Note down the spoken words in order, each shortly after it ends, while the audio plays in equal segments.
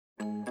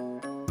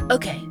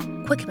Okay,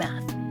 quick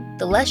math.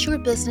 The less your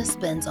business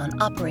spends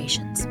on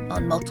operations,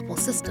 on multiple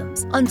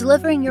systems, on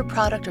delivering your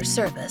product or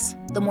service,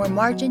 the more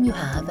margin you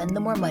have and the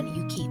more money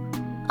you keep.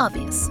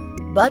 Obvious.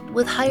 But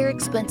with higher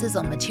expenses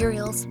on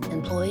materials,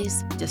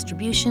 employees,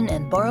 distribution,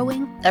 and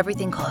borrowing,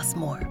 everything costs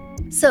more.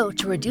 So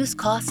to reduce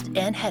cost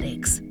and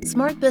headaches,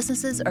 smart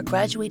businesses are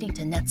graduating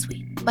to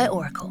NetSuite by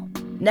Oracle.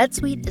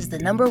 NetSuite is the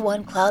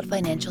 #1 cloud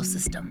financial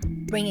system,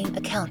 bringing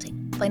accounting,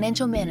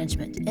 financial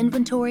management,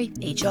 inventory,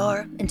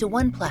 HR into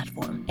one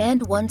platform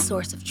and one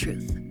source of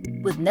truth.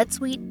 With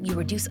NetSuite, you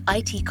reduce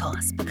IT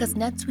costs because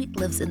NetSuite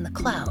lives in the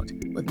cloud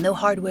with no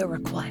hardware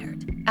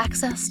required,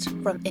 accessed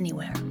from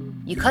anywhere.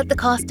 You cut the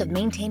cost of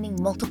maintaining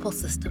multiple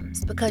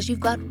systems because you've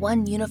got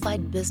one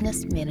unified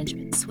business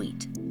management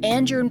suite.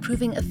 And you're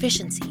improving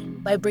efficiency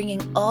by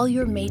bringing all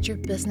your major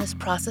business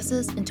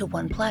processes into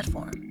one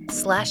platform,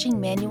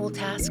 slashing manual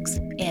tasks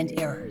and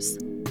errors.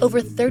 Over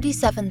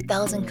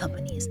 37,000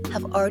 companies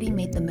have already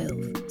made the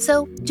move.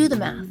 So do the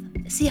math.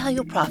 See how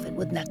you'll profit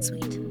with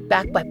NetSuite.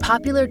 Backed by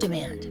popular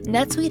demand,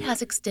 NetSuite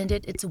has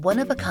extended its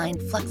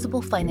one-of-a-kind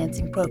flexible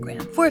financing program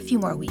for a few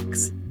more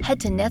weeks. Head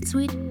to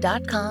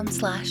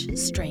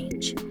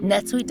netsuite.com/strange.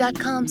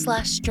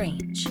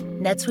 netsuite.com/strange.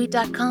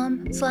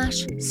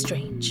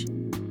 netsuite.com/strange.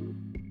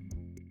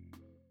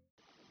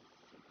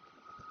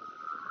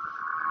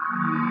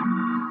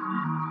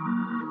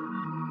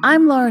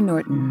 I'm Laura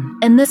Norton,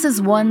 and this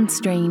is One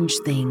Strange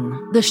Thing,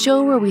 the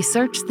show where we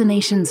search the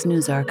nation's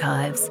news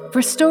archives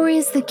for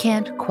stories that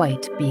can't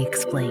quite be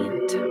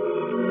explained.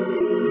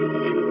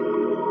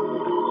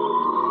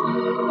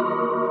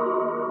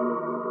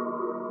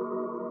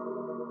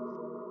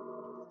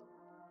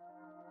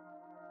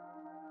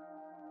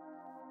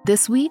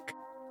 This week,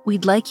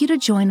 we'd like you to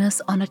join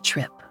us on a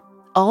trip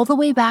all the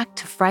way back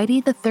to Friday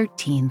the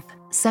 13th,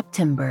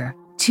 September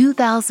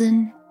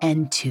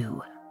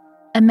 2002.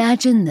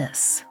 Imagine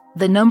this.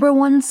 The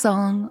 #1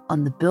 song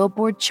on the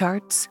Billboard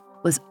charts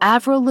was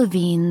Avril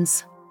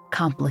Lavigne's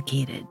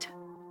Complicated.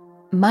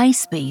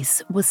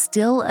 MySpace was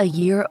still a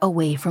year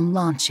away from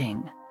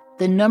launching.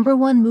 The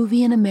 #1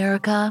 movie in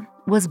America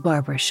was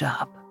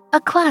Barbershop, a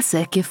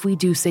classic if we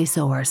do say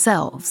so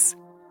ourselves.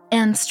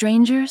 And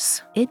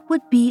strangers, it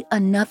would be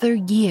another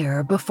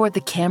year before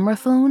the camera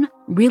phone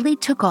really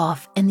took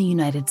off in the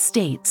United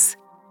States.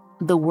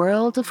 The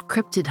world of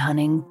cryptid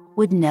hunting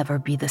would never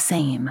be the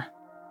same.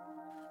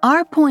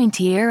 Our point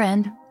here,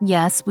 and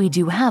yes, we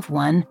do have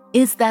one,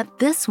 is that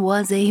this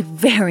was a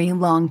very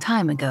long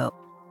time ago.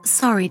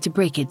 Sorry to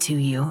break it to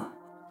you.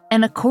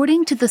 And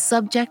according to the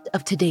subject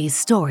of today's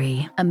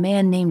story, a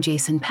man named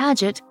Jason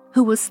Padgett,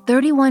 who was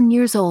 31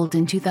 years old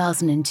in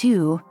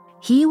 2002,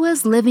 he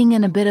was living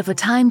in a bit of a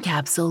time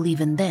capsule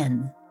even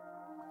then.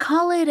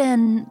 Call it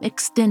an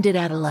extended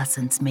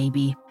adolescence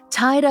maybe,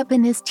 tied up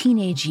in his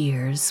teenage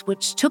years,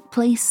 which took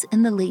place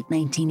in the late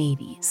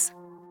 1980s.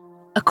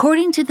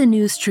 According to the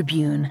News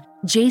Tribune,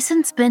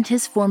 Jason spent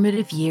his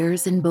formative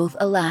years in both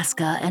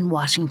Alaska and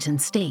Washington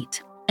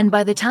state, and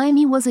by the time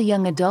he was a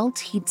young adult,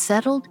 he'd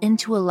settled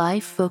into a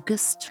life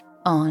focused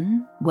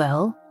on,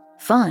 well,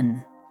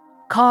 fun.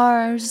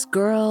 Cars,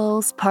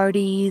 girls,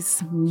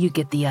 parties, you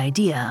get the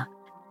idea.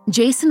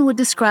 Jason would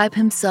describe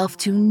himself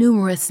to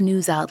numerous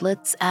news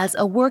outlets as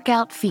a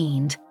workout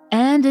fiend,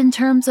 and in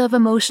terms of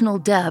emotional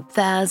depth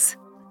as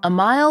a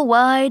mile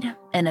wide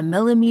and a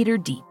millimeter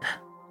deep.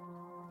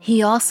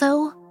 He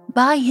also,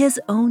 by his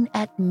own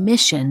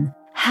admission,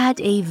 had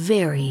a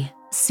very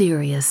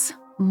serious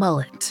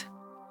mullet.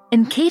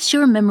 In case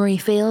your memory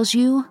fails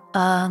you,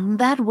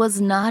 that was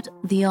not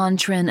the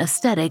on-trend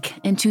aesthetic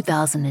in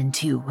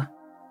 2002.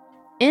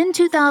 In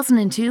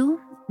 2002,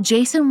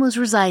 Jason was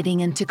residing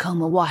in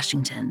Tacoma,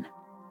 Washington.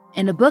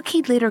 In a book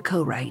he'd later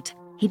co-write,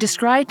 he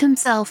described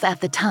himself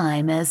at the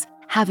time as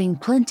having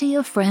plenty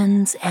of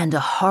friends and a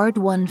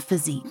hard-won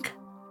physique.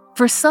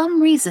 For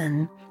some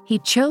reason, he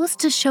chose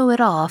to show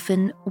it off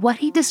in what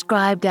he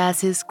described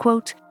as his,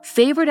 quote,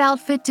 favorite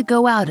outfit to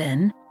go out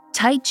in,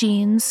 tight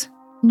jeans,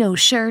 no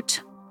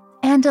shirt,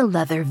 and a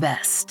leather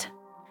vest.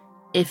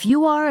 If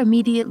you are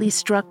immediately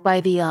struck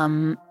by the,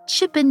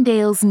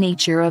 Chippendales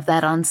nature of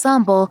that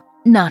ensemble,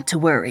 not to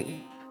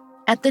worry.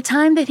 At the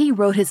time that he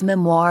wrote his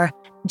memoir,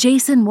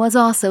 Jason was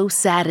also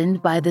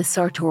saddened by this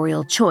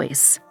sartorial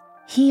choice.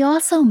 He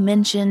also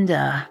mentioned,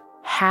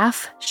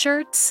 half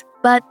shirts,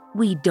 but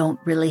we don't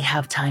really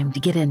have time to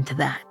get into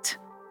that.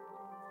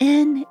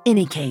 In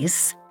any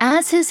case,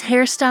 as his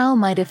hairstyle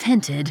might have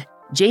hinted,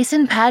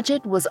 Jason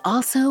Padgett was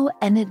also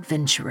an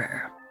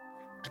adventurer.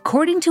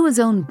 According to his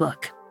own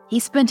book, he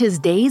spent his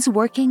days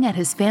working at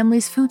his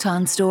family's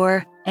futon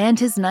store and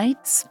his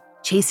nights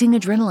chasing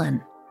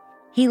adrenaline.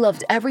 He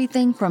loved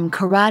everything from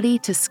karate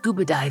to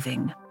scuba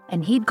diving,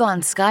 and he'd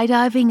gone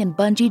skydiving and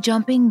bungee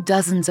jumping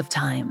dozens of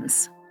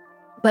times.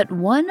 But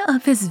one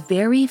of his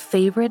very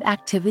favorite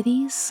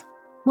activities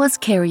was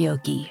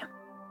karaoke.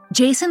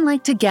 Jason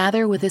liked to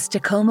gather with his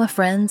Tacoma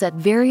friends at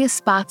various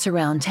spots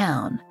around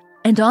town,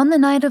 and on the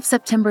night of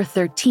September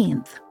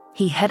 13th,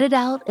 he headed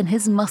out in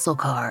his muscle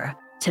car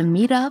to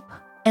meet up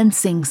and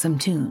sing some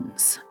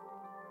tunes.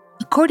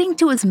 According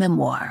to his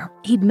memoir,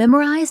 he'd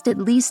memorized at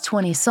least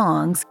 20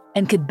 songs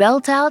and could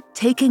belt out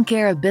Taking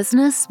Care of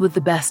Business with the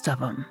best of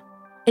them.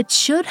 It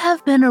should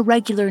have been a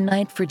regular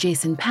night for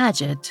Jason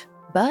Paget,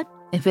 but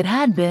if it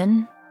had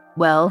been,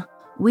 well,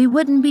 we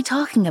wouldn't be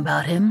talking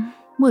about him,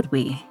 would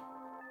we?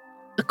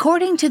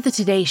 According to the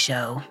Today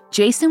Show,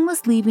 Jason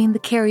was leaving the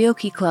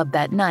karaoke club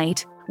that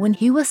night when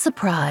he was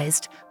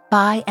surprised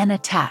by an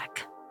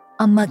attack,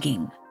 a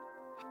mugging.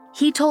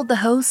 He told the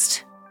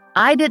host,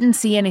 "I didn't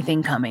see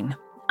anything coming.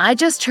 I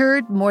just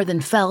heard, more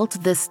than felt,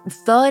 this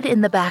thud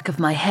in the back of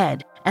my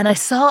head, and I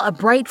saw a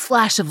bright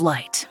flash of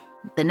light.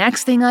 The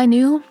next thing I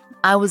knew,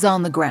 I was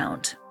on the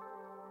ground."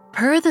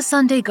 Per the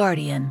Sunday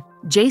Guardian,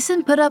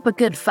 Jason put up a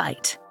good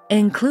fight,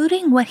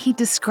 including what he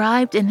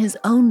described in his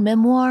own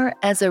memoir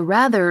as a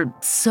rather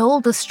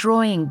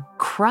soul-destroying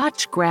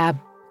crotch grab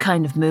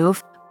kind of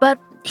move, but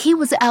he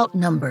was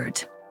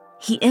outnumbered.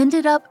 He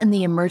ended up in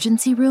the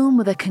emergency room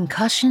with a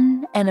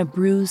concussion and a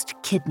bruised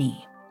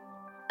kidney.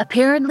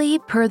 Apparently,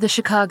 per the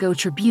Chicago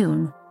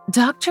Tribune,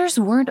 doctors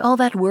weren't all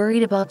that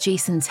worried about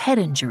Jason's head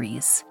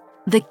injuries.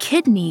 The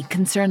kidney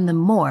concerned them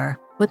more,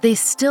 but they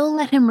still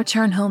let him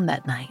return home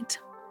that night.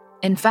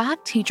 In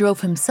fact, he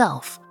drove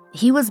himself.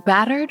 He was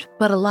battered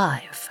but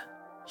alive.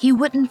 He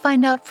wouldn't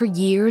find out for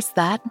years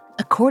that,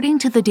 according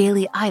to the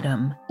Daily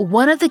Item,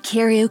 one of the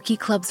karaoke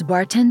club's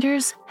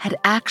bartenders had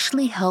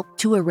actually helped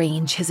to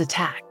arrange his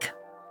attack.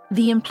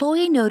 The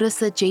employee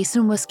noticed that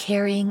Jason was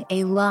carrying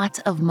a lot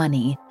of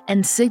money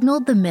and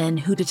signaled the men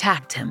who'd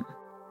attacked him.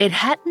 It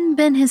hadn't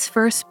been his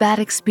first bad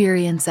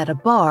experience at a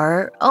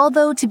bar,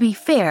 although to be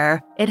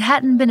fair, it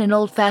hadn't been an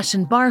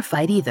old-fashioned bar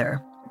fight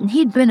either.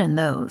 He'd been in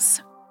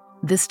those.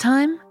 This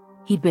time,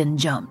 he'd been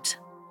jumped.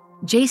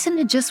 Jason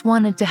had just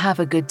wanted to have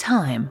a good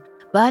time,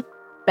 but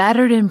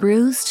battered and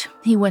bruised,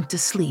 he went to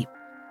sleep,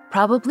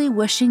 probably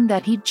wishing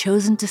that he'd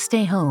chosen to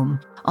stay home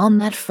on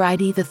that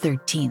Friday the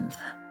 13th.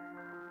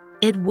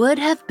 It would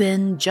have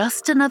been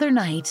just another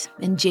night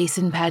in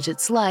Jason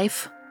Paget's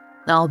life,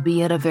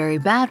 albeit a very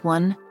bad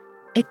one,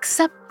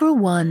 except for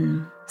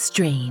one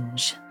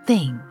strange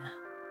thing.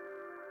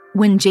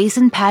 When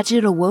Jason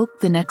Paget awoke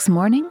the next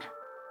morning,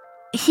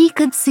 he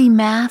could see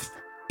math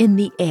in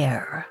the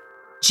air,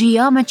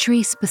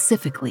 geometry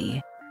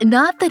specifically.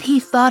 Not that he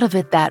thought of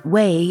it that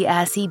way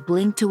as he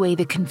blinked away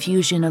the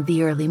confusion of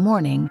the early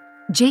morning.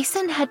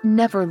 Jason had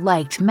never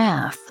liked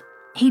math.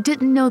 He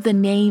didn't know the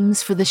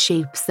names for the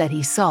shapes that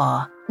he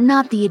saw,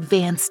 not the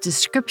advanced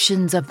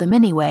descriptions of them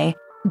anyway,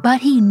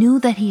 but he knew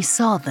that he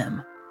saw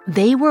them.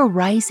 They were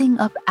rising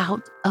up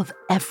out of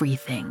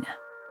everything.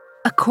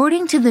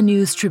 According to the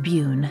News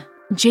Tribune,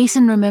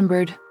 Jason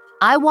remembered,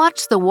 "I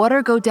watched the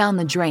water go down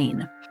the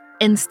drain.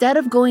 Instead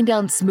of going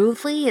down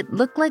smoothly, it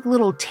looked like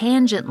little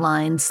tangent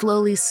lines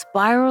slowly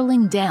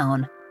spiraling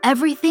down.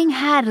 Everything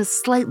had a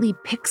slightly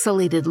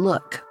pixelated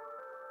look."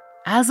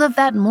 As of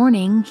that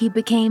morning, he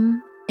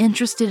became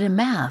interested in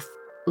math,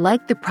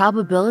 like the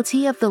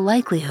probability of the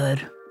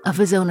likelihood of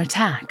his own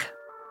attack.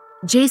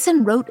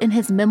 Jason wrote in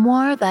his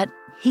memoir that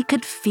he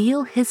could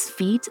feel his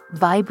feet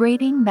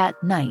vibrating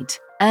that night,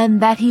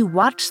 and that he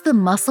watched the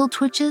muscle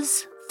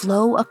twitches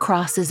flow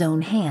across his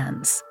own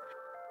hands.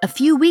 A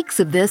few weeks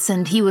of this,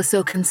 and he was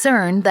so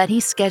concerned that he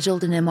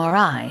scheduled an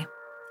MRI.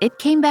 It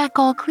came back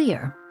all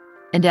clear.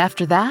 And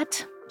after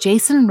that,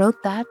 Jason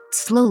wrote that,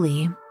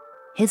 slowly,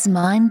 his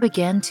mind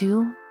began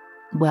to,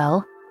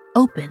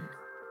 open.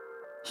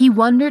 He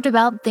wondered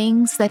about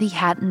things that he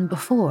hadn't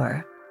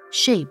before.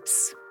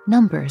 Shapes,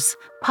 numbers,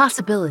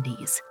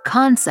 possibilities,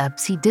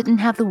 concepts he didn't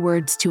have the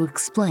words to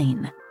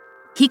explain.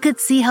 He could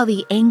see how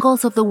the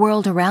angles of the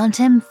world around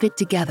him fit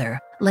together,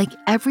 like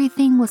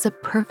everything was a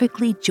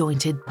perfectly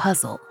jointed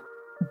puzzle.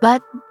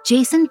 But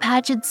Jason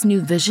Paget's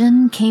new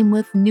vision came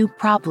with new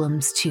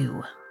problems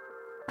too.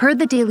 Per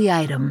the Daily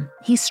Item,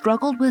 he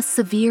struggled with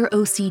severe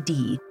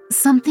OCD,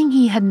 something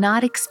he had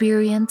not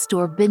experienced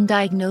or been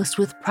diagnosed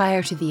with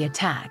prior to the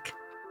attack,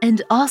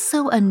 and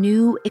also a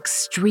new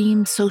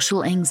extreme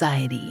social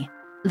anxiety.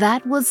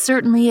 That was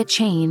certainly a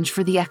change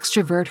for the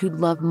extrovert who'd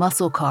loved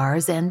muscle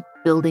cars and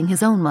building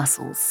his own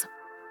muscles.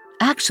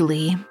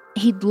 Actually,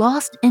 he'd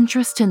lost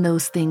interest in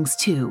those things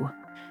too.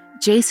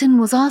 Jason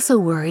was also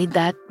worried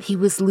that he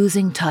was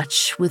losing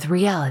touch with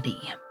reality.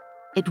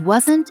 It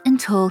wasn't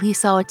until he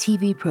saw a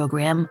TV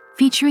program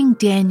featuring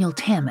Daniel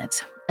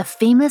Tammet, a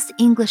famous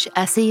English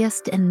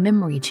essayist and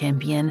memory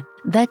champion,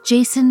 that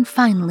Jason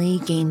finally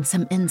gained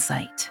some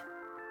insight.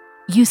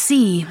 You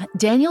see,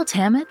 Daniel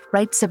Tammet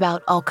writes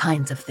about all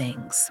kinds of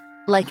things,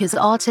 like his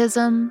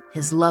autism,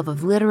 his love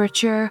of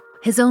literature,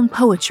 his own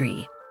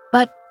poetry.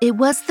 But it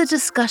was the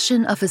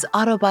discussion of his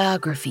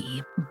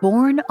autobiography,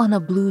 Born on a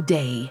Blue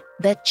Day,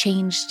 that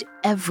changed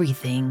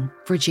everything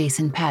for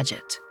Jason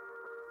Paget.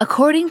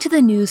 According to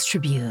the News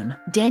Tribune,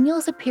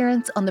 Daniel's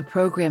appearance on the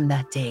program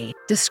that day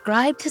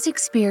described his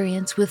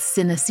experience with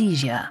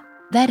synesthesia,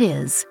 that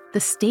is, the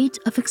state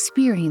of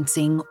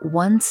experiencing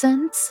one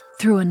sense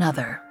through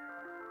another.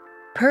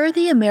 Per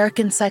the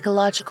American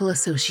Psychological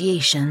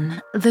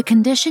Association, the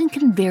condition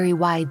can vary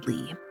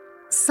widely.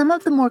 some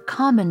of the more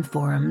common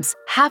forms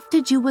have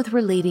to do with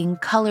relating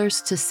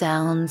colors to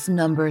sounds,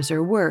 numbers,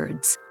 or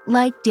words,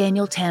 like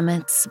Daniel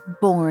Tammet's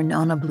Born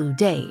on a Blue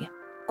Day.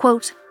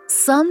 Quote,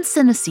 some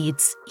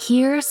synesthetes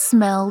hear,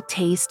 smell,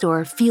 taste,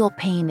 or feel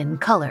pain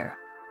and color.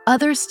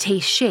 Others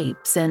taste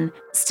shapes, and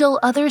still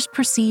others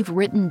perceive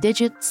written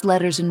digits,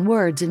 letters, and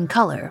words in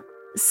color.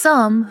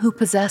 Some, who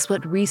possess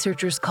what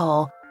researchers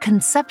call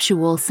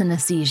conceptual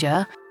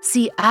synesthesia,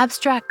 see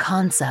abstract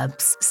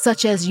concepts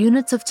such as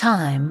units of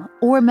time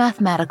or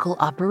mathematical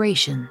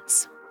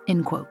operations.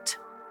 End quote.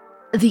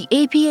 The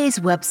APA's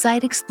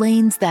website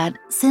explains that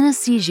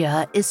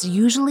synesthesia is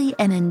usually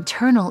an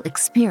internal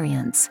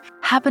experience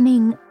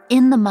happening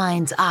in the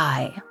mind's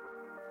eye.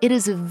 It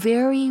is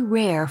very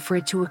rare for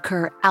it to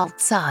occur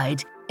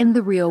outside in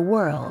the real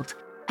world,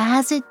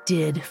 as it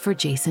did for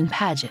Jason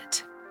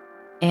Paget.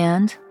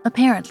 And,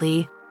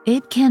 apparently,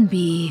 it can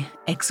be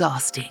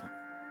exhausting.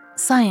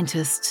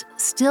 Scientists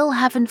still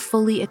haven't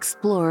fully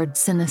explored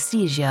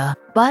synesthesia,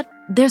 but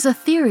there's a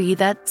theory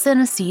that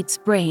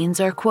synesthetes' brains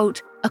are,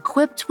 quote,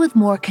 equipped with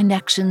more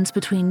connections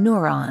between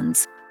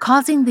neurons,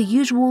 causing the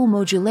usual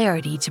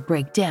modularity to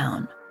break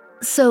down.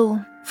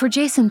 So, for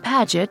Jason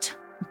Paget,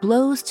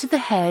 blows to the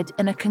head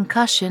and a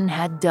concussion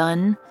had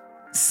done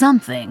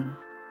something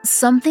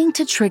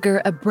to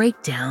trigger a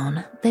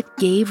breakdown that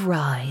gave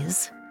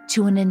rise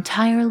to an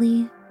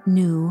entirely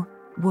new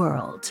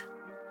world.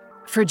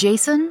 For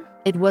Jason,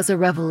 it was a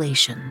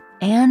revelation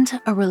and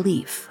a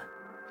relief.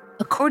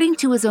 According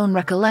to his own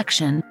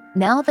recollection,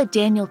 now that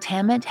Daniel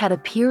Tammet had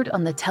appeared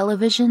on the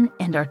television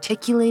and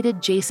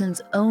articulated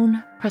Jason's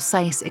own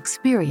precise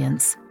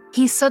experience,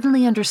 he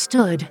suddenly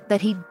understood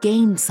that he'd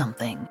gained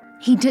something.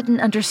 He didn't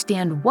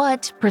understand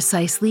what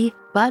precisely,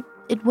 but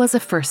it was a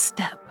first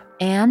step.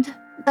 And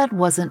that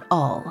wasn't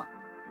all.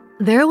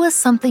 There was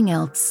something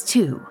else,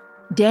 too.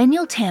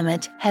 Daniel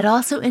Tammet had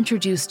also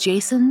introduced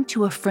Jason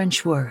to a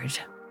French word,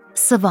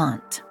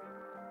 savant.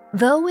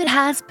 Though it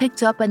has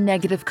picked up a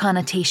negative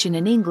connotation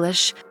in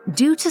English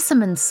due to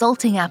some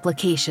insulting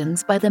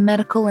applications by the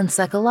medical and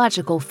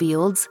psychological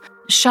fields,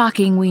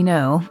 shocking we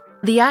know,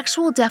 the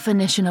actual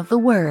definition of the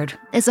word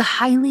is a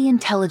highly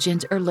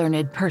intelligent or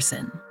learned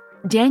person.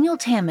 Daniel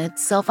Tammet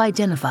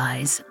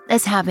self-identifies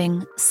as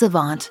having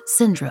savant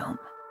syndrome.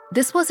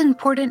 This was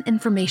important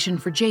information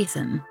for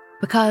Jason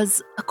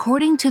because,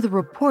 according to the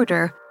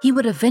reporter, he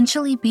would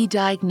eventually be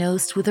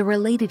diagnosed with a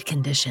related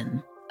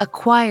condition,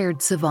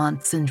 acquired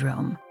savant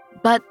syndrome.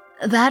 But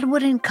that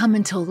wouldn't come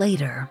until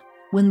later,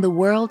 when the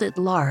world at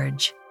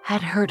large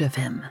had heard of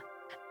him.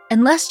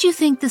 Unless you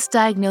think this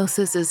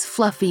diagnosis is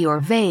fluffy or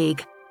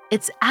vague,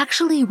 it's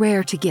actually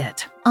rare to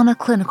get on a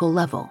clinical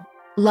level.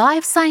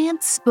 Live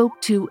Science spoke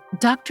to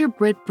Dr.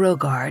 Britt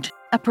Brogard,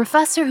 a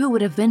professor who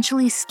would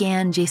eventually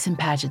scan Jason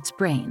Paget's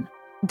brain.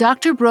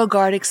 Dr.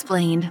 Brogard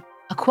explained,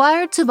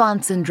 acquired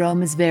savant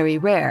syndrome is very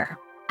rare,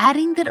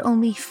 adding that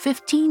only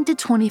 15 to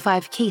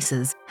 25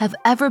 cases have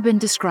ever been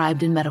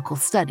described in medical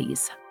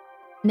studies.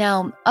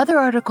 Now, other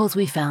articles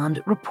we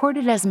found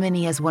reported as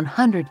many as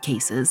 100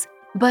 cases,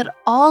 but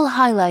all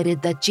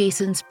highlighted that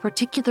Jason's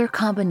particular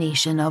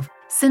combination of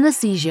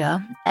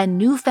synesthesia and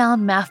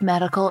newfound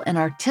mathematical and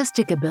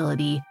artistic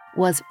ability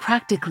was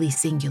practically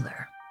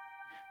singular.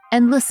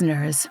 And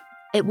listeners,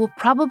 it will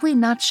probably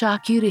not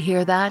shock you to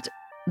hear that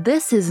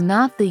this is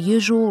not the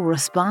usual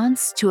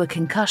response to a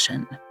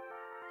concussion.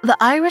 The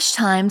Irish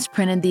Times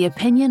printed the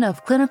opinion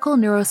of clinical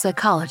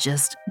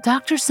neuropsychologist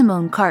Dr.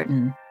 Simone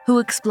Carton, who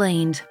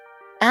explained,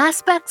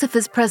 aspects of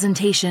his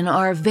presentation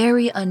are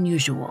very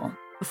unusual.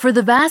 For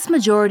the vast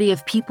majority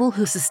of people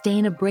who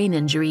sustain a brain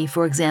injury,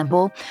 for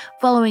example,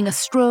 following a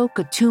stroke,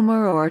 a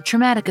tumor, or a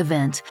traumatic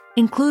event,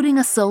 including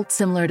assault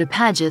similar to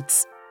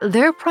Paget's,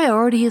 their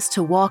priority is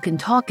to walk and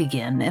talk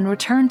again and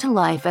return to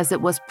life as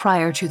it was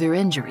prior to their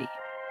injury.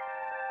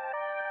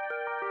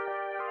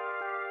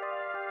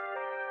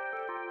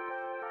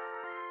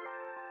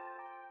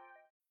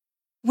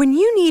 When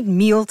you need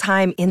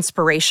mealtime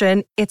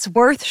inspiration, it's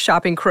worth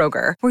shopping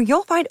Kroger, where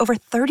you'll find over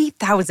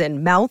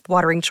 30,000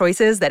 mouth-watering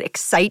choices that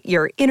excite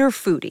your inner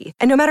foodie.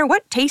 And no matter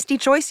what tasty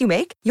choice you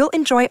make, you'll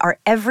enjoy our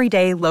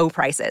everyday low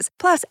prices,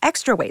 plus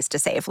extra ways to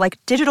save, like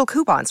digital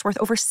coupons worth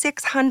over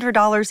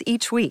 $600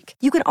 each week.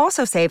 You can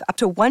also save up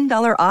to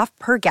 $1 off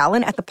per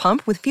gallon at the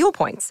pump with fuel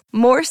points.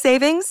 More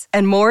savings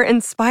and more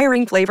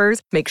inspiring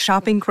flavors make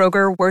shopping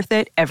Kroger worth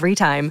it every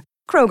time.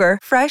 Kroger,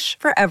 fresh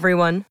for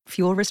everyone.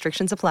 Fuel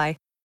restrictions apply.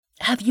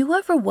 Have you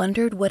ever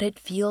wondered what it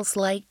feels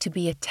like to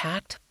be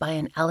attacked by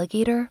an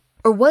alligator?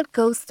 Or what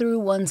goes through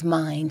one's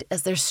mind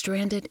as they're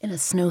stranded in a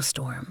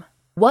snowstorm?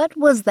 What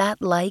Was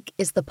That Like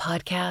is the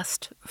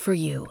podcast for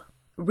you.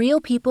 Real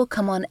people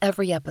come on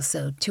every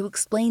episode to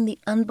explain the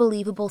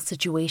unbelievable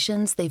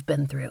situations they've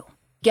been through.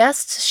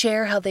 Guests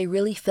share how they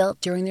really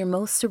felt during their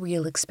most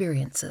surreal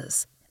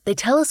experiences. They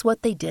tell us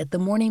what they did the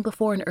morning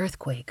before an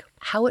earthquake,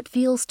 how it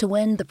feels to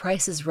win The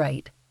Price is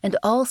Right, and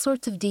all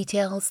sorts of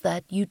details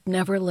that you'd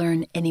never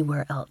learn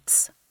anywhere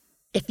else.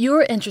 If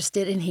you're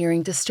interested in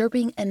hearing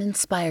disturbing and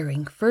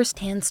inspiring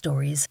first-hand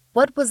stories,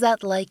 What Was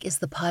That Like is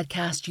the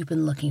podcast you've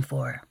been looking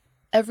for.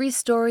 Every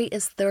story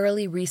is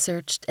thoroughly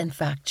researched and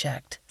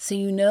fact-checked, so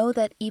you know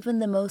that even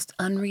the most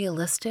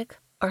unrealistic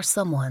are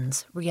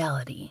someone's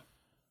reality.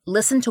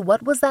 Listen to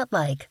What Was That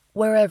Like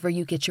wherever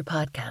you get your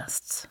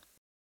podcasts.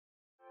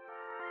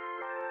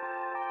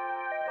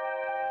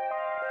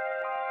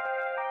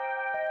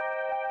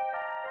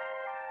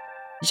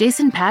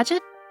 Jason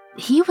Padgett?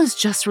 He was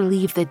just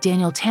relieved that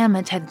Daniel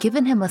Tammet had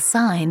given him a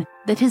sign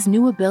that his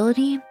new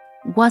ability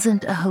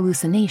wasn't a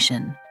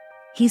hallucination.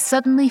 He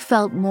suddenly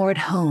felt more at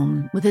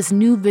home with his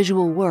new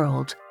visual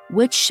world,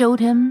 which showed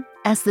him,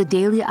 as the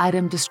daily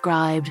item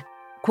described,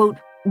 quote,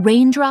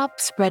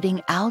 raindrops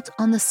spreading out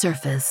on the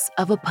surface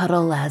of a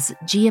puddle as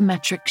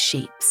geometric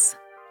shapes.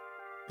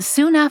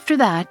 Soon after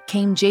that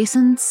came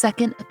Jason's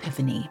second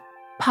epiphany,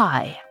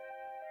 pie.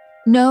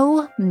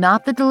 No,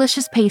 not the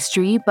delicious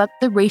pastry, but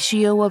the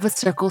ratio of a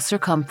circle's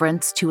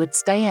circumference to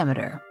its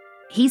diameter.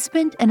 He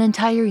spent an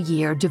entire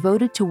year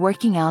devoted to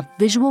working out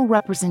visual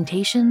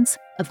representations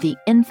of the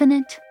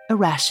infinite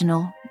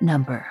irrational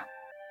number.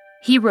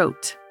 He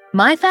wrote,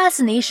 "My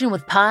fascination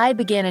with pi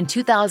began in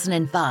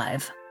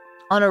 2005.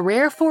 On a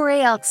rare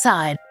foray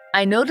outside,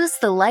 I noticed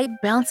the light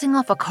bouncing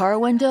off a car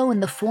window in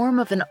the form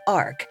of an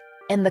arc,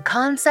 and the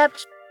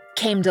concept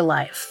came to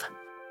life.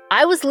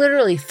 I was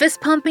literally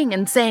fist-pumping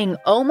and saying,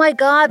 'Oh my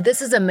God,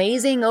 this is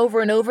amazing,'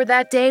 over and over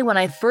that day when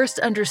I first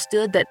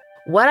understood that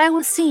what I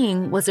was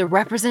seeing was a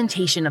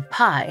representation of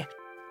pi.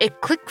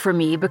 It clicked for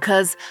me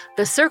because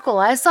the circle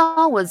I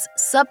saw was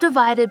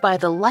subdivided by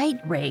the light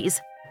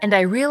rays, and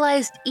I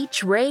realized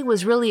each ray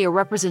was really a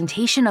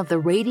representation of the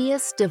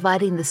radius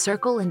dividing the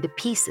circle into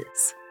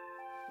pieces."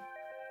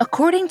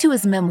 According to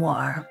his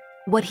memoir,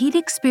 what he'd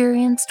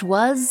experienced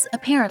was,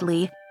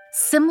 apparently,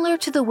 similar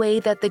to the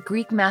way that the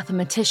Greek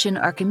mathematician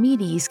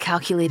Archimedes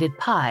calculated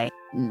pi.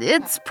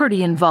 It's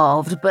pretty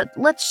involved, but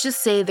let's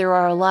just say there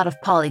are a lot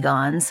of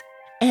polygons.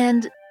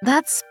 And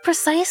that's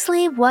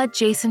precisely what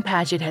Jason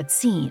Padgett had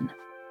seen.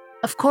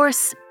 Of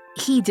course,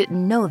 he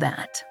didn't know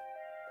that.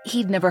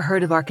 He'd never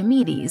heard of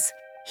Archimedes.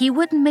 He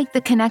wouldn't make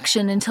the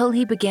connection until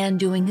he began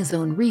doing his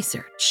own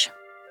research.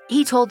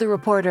 He told the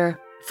reporter,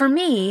 "For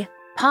me,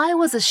 pi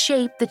was a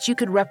shape that you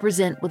could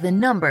represent with a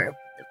number,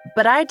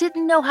 but I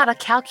didn't know how to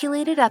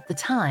calculate it at the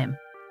time.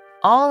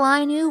 All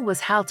I knew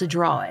was how to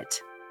draw it."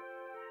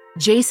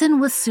 Jason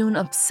was soon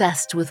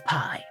obsessed with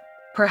pi.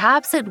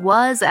 Perhaps it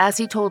was, as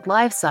he told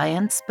Live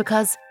Science,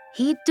 because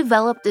he'd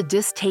developed a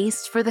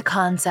distaste for the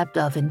concept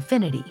of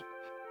infinity.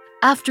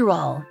 After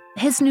all,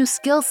 his new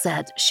skill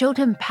set showed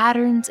him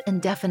patterns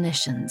and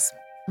definitions,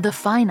 the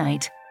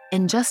finite,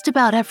 in just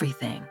about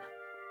everything.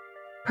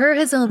 Per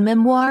his own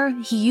memoir,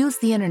 he used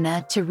the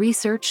internet to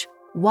research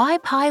why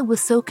pi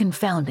was so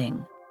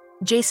confounding.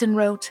 Jason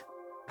wrote,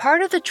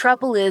 "Part of the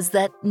trouble is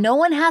that no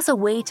one has a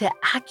way to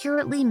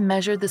accurately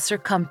measure the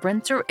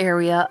circumference or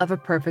area of a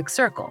perfect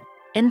circle.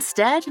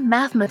 Instead,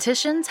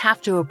 mathematicians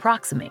have to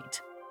approximate."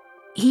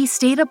 He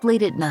stayed up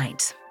late at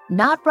night,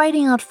 not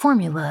writing out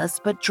formulas,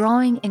 but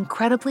drawing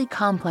incredibly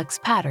complex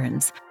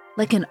patterns,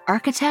 like an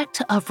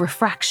architect of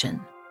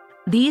refraction.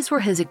 These were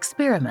his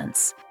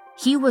experiments.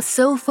 He was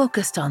so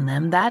focused on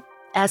them that,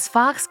 as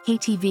Fox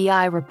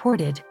KTVI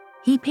reported,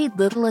 he paid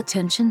little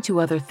attention to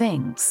other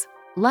things,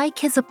 like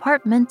his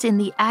apartment in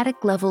the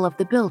attic level of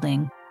the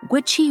building,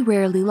 which he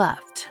rarely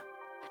left.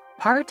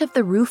 Part of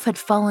the roof had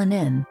fallen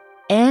in,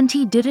 and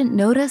he didn't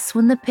notice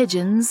when the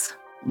pigeons,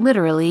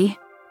 literally,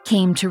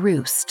 came to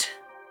roost.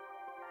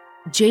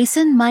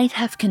 Jason might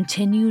have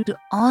continued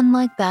on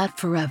like that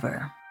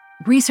forever,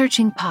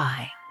 researching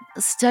pi,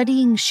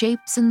 studying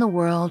shapes in the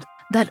world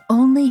that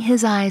only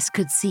his eyes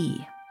could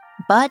see.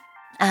 But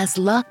as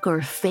luck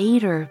or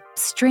fate or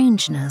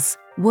strangeness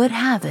would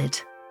have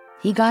it,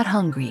 he got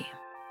hungry.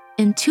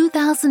 In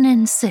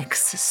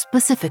 2006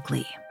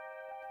 specifically.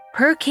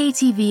 Per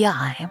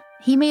KTVI,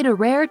 he made a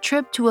rare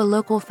trip to a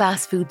local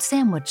fast food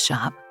sandwich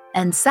shop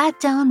and sat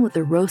down with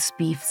a roast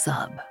beef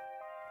sub.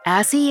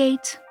 As he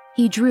ate,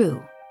 he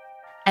drew.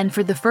 And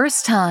for the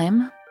first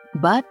time,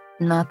 but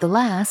not the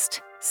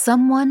last,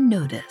 someone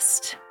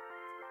noticed.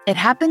 It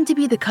happened to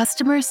be the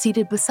customer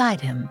seated beside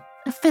him,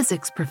 a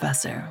physics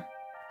professor.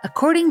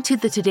 According to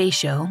the Today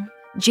Show,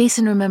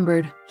 Jason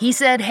remembered, he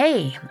said,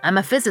 "Hey, I'm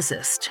a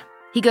physicist."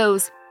 He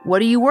goes,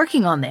 "What are you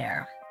working on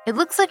there? It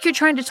looks like you're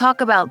trying to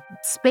talk about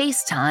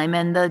space-time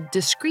and the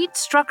discrete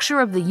structure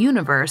of the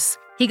universe."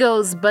 He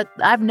goes, "But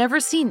I've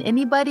never seen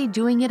anybody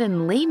doing it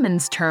in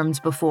layman's terms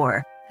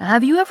before.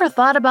 Have you ever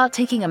thought about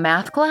taking a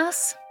math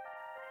class?"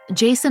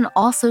 Jason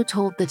also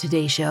told the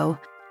Today Show,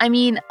 "I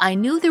mean, I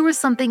knew there was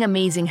something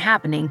amazing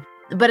happening,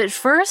 but at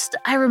first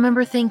I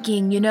remember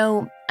thinking,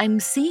 I'm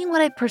seeing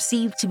what I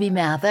perceive to be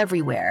math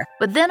everywhere.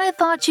 But then I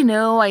thought,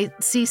 I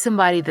see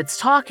somebody that's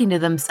talking to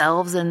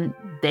themselves and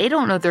they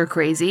don't know they're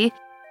crazy.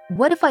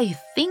 What if I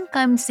think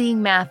I'm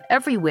seeing math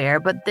everywhere,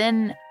 but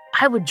then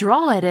I would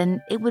draw it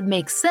and it would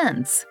make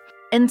sense?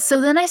 And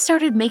so then I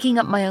started making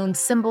up my own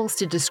symbols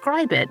to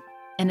describe it.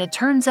 And it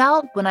turns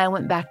out when I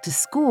went back to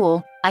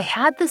school, I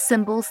had the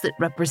symbols that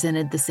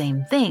represented the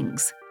same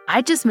things.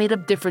 I just made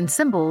up different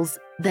symbols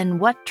than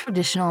what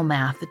traditional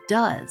math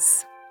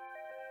does."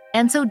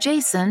 And so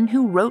Jason,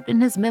 who wrote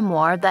in his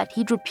memoir that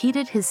he'd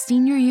repeated his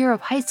senior year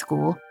of high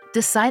school,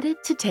 decided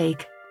to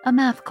take a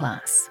math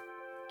class.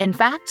 In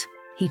fact,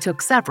 he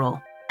took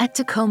several at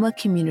Tacoma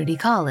Community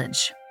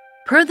College.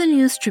 Per the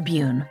News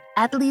Tribune,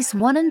 at least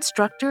one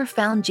instructor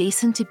found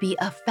Jason to be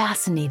a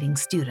fascinating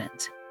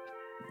student.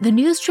 The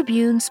News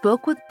Tribune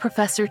spoke with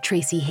Professor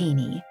Tracy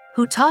Haney,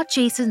 who taught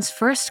Jason's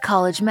first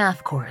college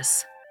math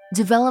course,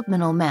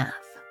 developmental math.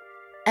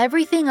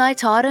 Everything I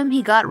taught him,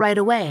 he got right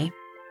away.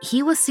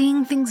 He was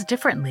seeing things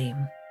differently.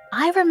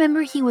 I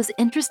remember he was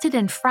interested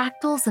in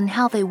fractals and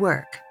how they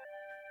work.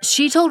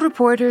 She told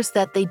reporters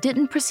that they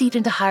didn't proceed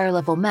into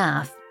higher-level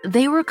math.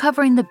 They were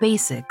covering the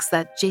basics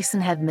that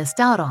Jason had missed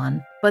out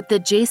on, but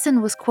that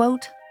Jason was,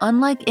 quote,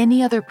 unlike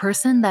any other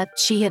person that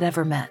she had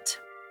ever met.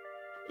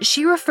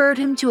 She referred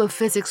him to a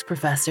physics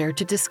professor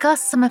to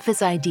discuss some of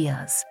his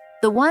ideas,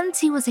 the ones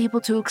he was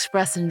able to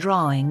express in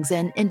drawings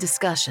and in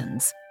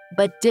discussions,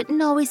 but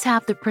didn't always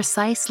have the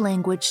precise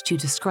language to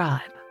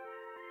describe.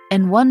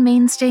 And one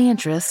mainstay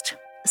interest,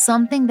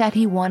 something that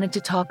he wanted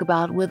to talk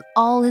about with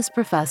all his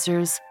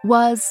professors,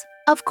 was,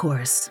 of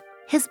course,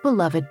 his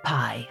beloved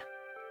pi.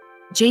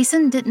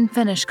 Jason didn't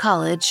finish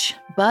college,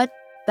 but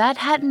that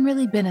hadn't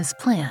really been his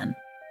plan.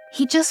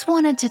 He just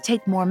wanted to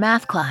take more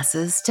math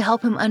classes to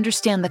help him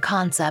understand the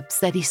concepts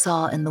that he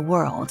saw in the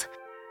world.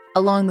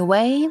 Along the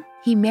way,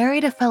 he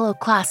married a fellow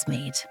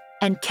classmate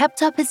and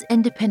kept up his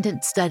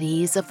independent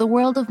studies of the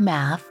world of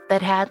math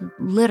that had,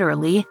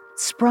 literally,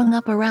 sprung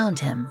up around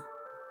him.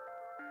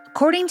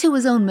 According to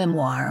his own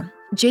memoir,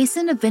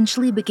 Jason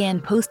eventually began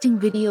posting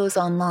videos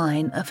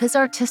online of his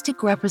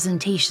artistic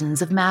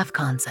representations of math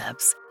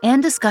concepts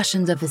and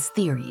discussions of his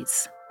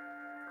theories.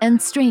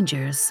 And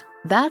strangers,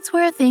 that's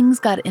where things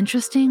got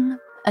interesting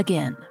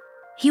again.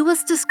 He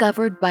was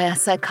discovered by a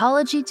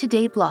Psychology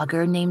Today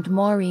blogger named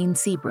Maureen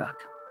Seabrook.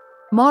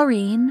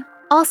 Maureen,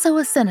 also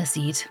a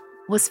synesthete,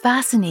 was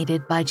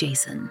fascinated by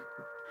Jason.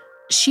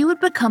 She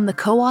would become the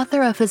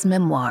co-author of his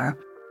memoir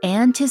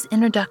and his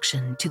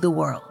introduction to the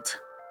world.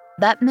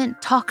 That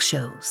meant talk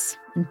shows,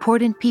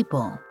 important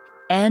people,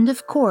 and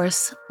of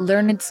course,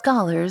 learned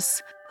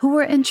scholars who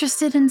were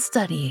interested in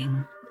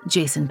studying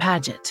Jason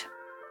Padgett.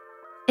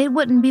 It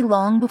wouldn't be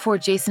long before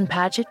Jason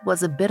Padgett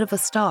was a bit of a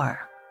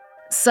star.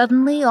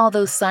 Suddenly, all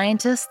those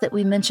scientists that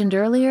we mentioned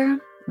earlier,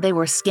 they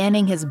were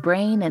scanning his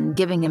brain and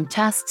giving him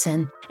tests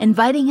and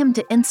inviting him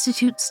to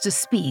institutes to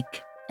speak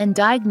and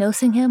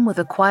diagnosing him with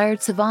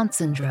acquired savant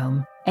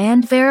syndrome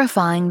and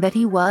verifying that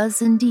he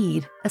was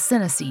indeed a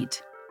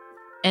synesthete.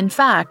 In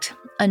fact,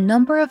 a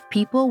number of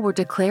people were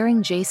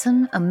declaring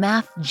Jason a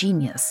math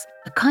genius,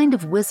 a kind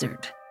of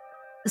wizard.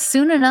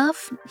 Soon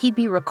enough, he'd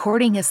be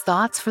recording his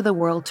thoughts for the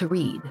world to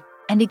read,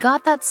 and he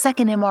got that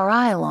second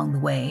MRI along the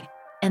way,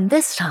 and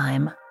this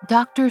time,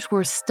 doctors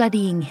were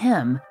studying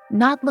him,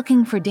 not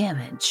looking for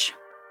damage.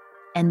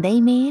 And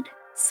they made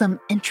some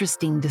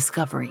interesting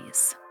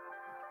discoveries.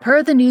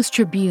 Per the News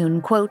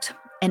Tribune, quote,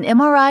 an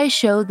MRI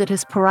showed that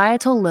his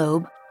parietal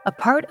lobe, a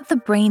part of the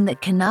brain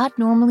that cannot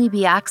normally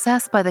be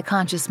accessed by the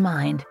conscious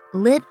mind,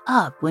 lit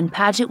up when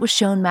Padgett was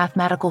shown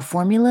mathematical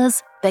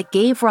formulas that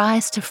gave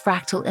rise to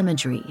fractal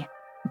imagery,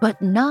 but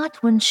not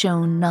when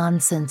shown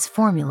nonsense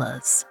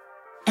formulas.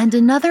 And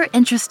another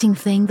interesting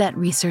thing that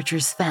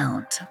researchers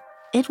found,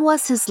 it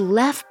was his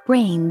left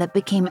brain that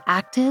became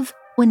active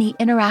when he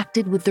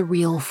interacted with the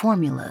real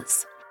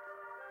formulas.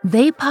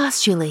 They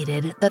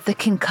postulated that the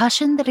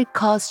concussion that had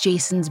caused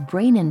Jason's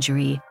brain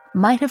injury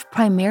might have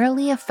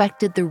primarily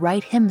affected the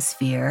right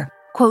hemisphere,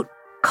 quote,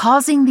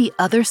 causing the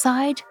other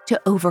side to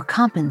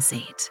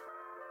overcompensate.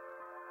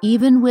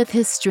 Even with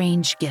his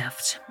strange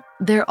gift,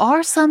 there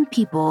are some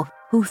people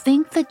who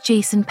think that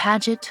Jason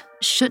Padgett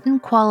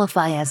shouldn't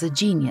qualify as a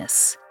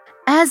genius,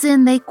 as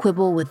in they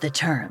quibble with the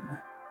term.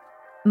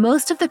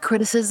 Most of the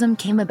criticism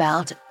came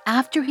about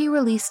after he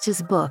released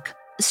his book,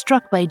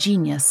 Struck by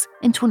Genius,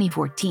 in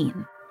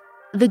 2014.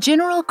 The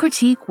general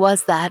critique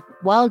was that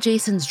while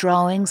Jason's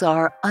drawings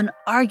are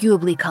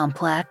unarguably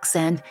complex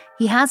and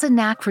he has a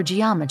knack for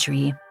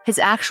geometry, his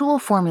actual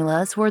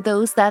formulas were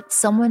those that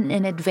someone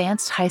in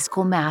advanced high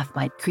school math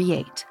might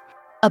create.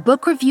 A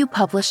book review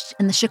published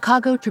in the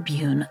Chicago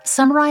Tribune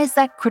summarized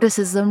that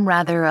criticism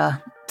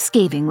rather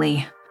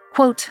scathingly.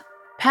 Quote,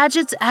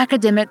 Padgett's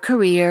academic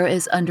career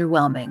is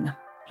underwhelming.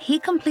 He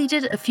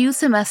completed a few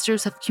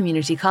semesters of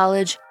community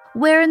college,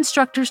 where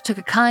instructors took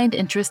a kind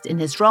interest in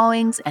his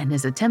drawings and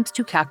his attempts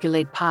to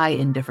calculate pi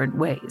in different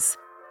ways.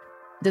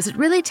 Does it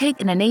really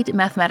take an innate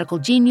mathematical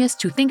genius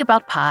to think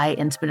about pi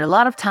and spend a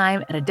lot of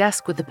time at a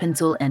desk with a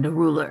pencil and a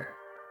ruler?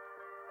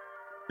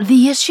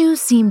 The issue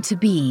seemed to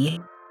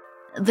be,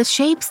 the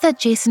shapes that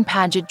Jason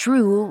Padgett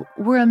drew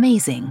were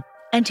amazing,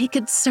 and he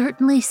could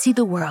certainly see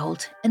the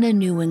world in a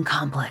new and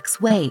complex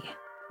way.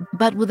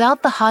 But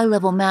without the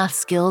high-level math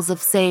skills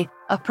of, say,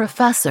 a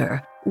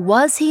professor,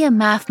 was he a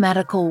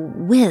mathematical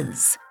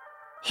whiz?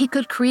 He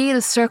could create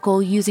a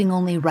circle using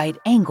only right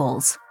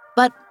angles,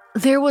 but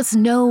there was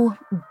no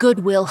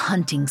Goodwill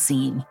Hunting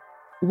scene.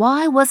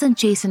 Why wasn't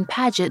Jason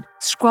Padgett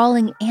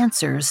scrawling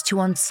answers to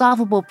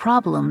unsolvable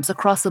problems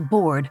across a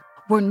board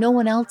where no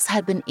one else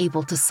had been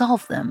able to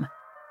solve them.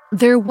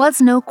 There was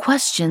no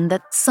question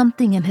that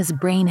something in his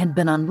brain had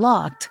been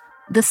unlocked.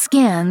 The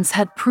scans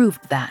had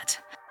proved that.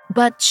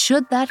 But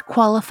should that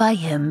qualify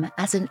him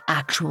as an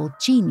actual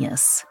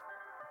genius?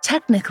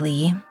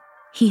 Technically,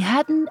 he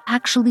hadn't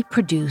actually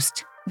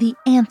produced the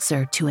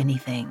answer to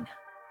anything.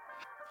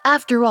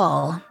 After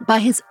all, by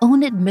his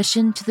own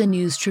admission to the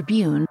News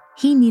Tribune,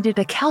 he needed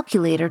a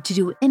calculator to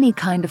do any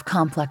kind of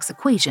complex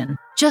equation,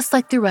 just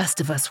like the rest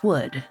of us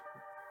would.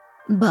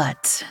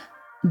 But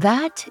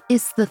that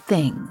is the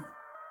thing.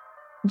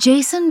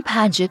 Jason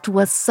Padgett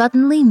was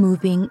suddenly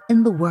moving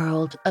in the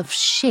world of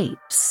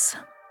shapes.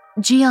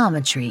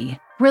 Geometry,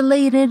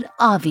 related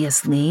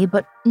obviously,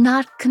 but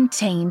not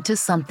contained to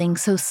something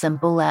so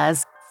simple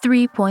as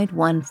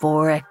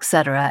 3.14,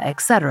 etc.,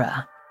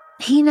 etc.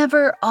 He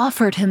never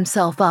offered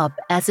himself up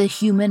as a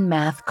human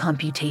math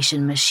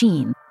computation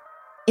machine.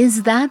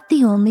 Is that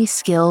the only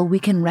skill we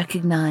can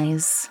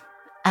recognize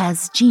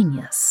as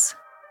genius?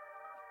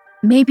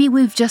 Maybe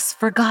we've just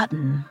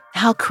forgotten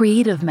how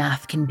creative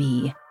math can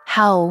be,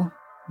 how,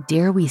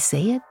 dare we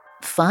say it,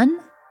 fun?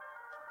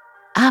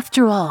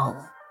 After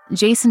all,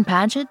 Jason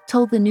Padgett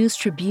told the News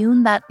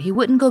Tribune that he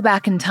wouldn't go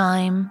back in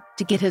time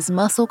to get his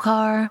muscle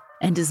car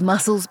and his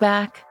muscles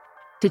back,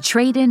 to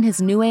trade in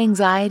his new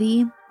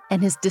anxiety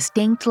and his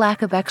distinct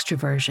lack of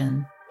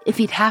extroversion if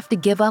he'd have to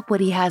give up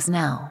what he has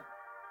now.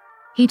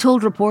 He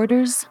told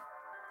reporters,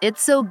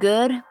 "It's so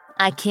good,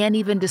 I can't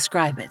even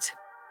describe it."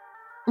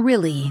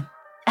 Really,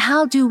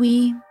 how do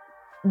we,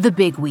 the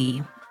big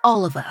we,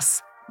 all of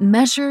us,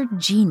 measure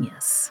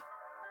genius?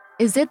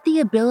 Is it the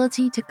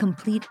ability to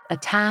complete a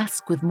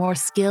task with more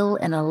skill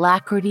and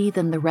alacrity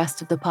than the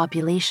rest of the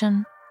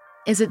population?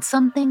 Is it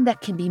something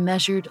that can be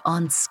measured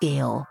on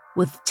scale,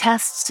 with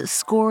tests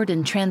scored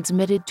and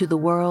transmitted to the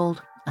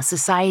world, a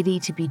society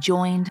to be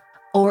joined?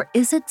 Or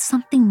is it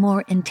something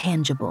more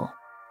intangible,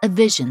 a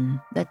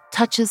vision that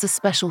touches a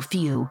special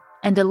few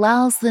and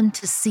allows them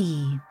to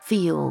see,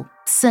 feel,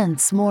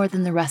 sense more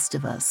than the rest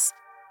of us?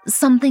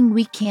 Something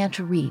we can't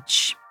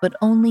reach, but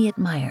only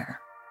admire.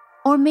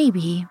 Or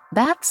maybe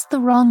that's the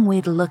wrong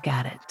way to look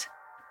at it.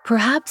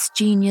 Perhaps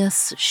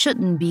genius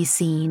shouldn't be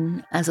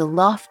seen as a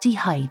lofty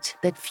height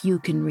that few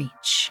can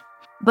reach,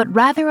 but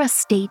rather a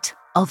state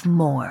of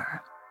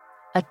more,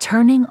 a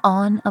turning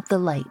on of the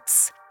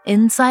lights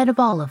inside of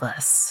all of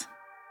us,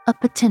 a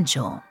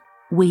potential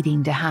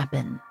waiting to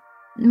happen.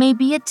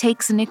 Maybe it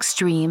takes an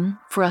extreme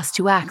for us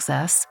to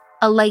access,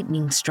 a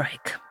lightning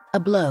strike, a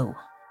blow,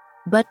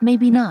 but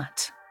maybe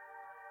not.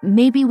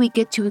 Maybe we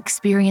get to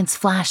experience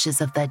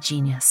flashes of that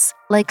genius,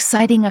 like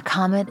sighting a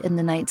comet in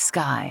the night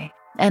sky,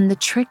 and the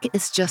trick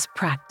is just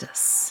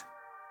practice,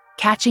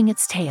 catching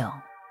its tail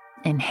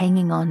and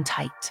hanging on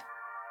tight.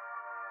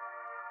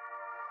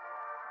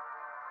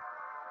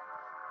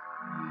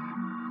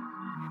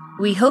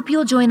 We hope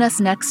you'll join us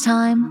next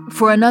time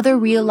for another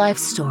real-life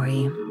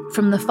story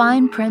from the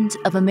fine print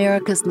of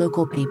America's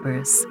local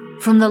papers,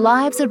 from the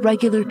lives of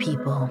regular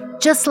people,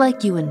 just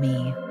like you and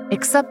me,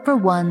 except for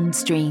one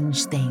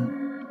strange thing.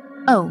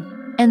 Oh,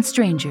 and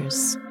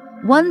strangers.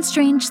 One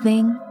Strange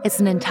Thing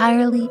is an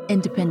entirely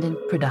independent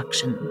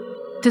production.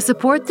 To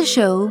support the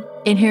show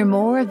and hear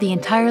more of the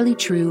entirely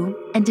true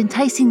and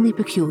enticingly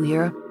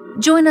peculiar,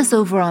 join us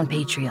over on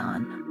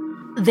Patreon.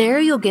 There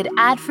you'll get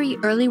ad-free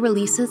early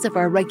releases of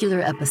our regular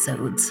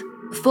episodes,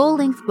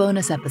 full-length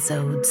bonus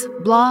episodes,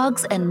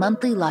 blogs, and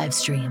monthly live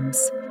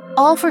streams,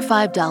 all for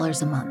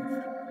 $5 a month.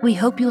 We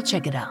hope you'll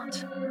check it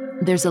out.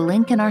 There's a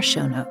link in our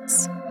show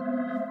notes.